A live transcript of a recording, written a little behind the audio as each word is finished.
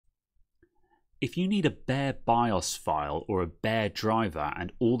If you need a bare BIOS file or a bare driver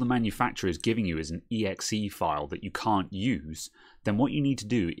and all the manufacturer is giving you is an exe file that you can't use, then what you need to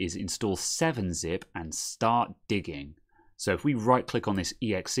do is install 7-zip and start digging. So if we right click on this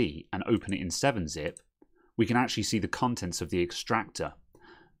exe and open it in 7-zip, we can actually see the contents of the extractor.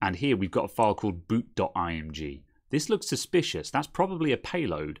 And here we've got a file called boot.img. This looks suspicious. That's probably a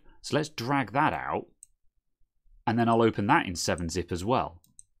payload. So let's drag that out. And then I'll open that in 7-zip as well.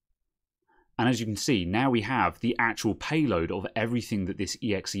 And as you can see, now we have the actual payload of everything that this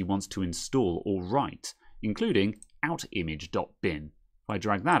exe wants to install or write, including outimage.bin. If I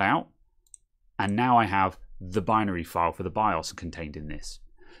drag that out, and now I have the binary file for the BIOS contained in this.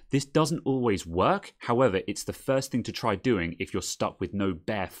 This doesn't always work, however, it's the first thing to try doing if you're stuck with no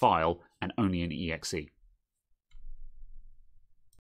bare file and only an exe.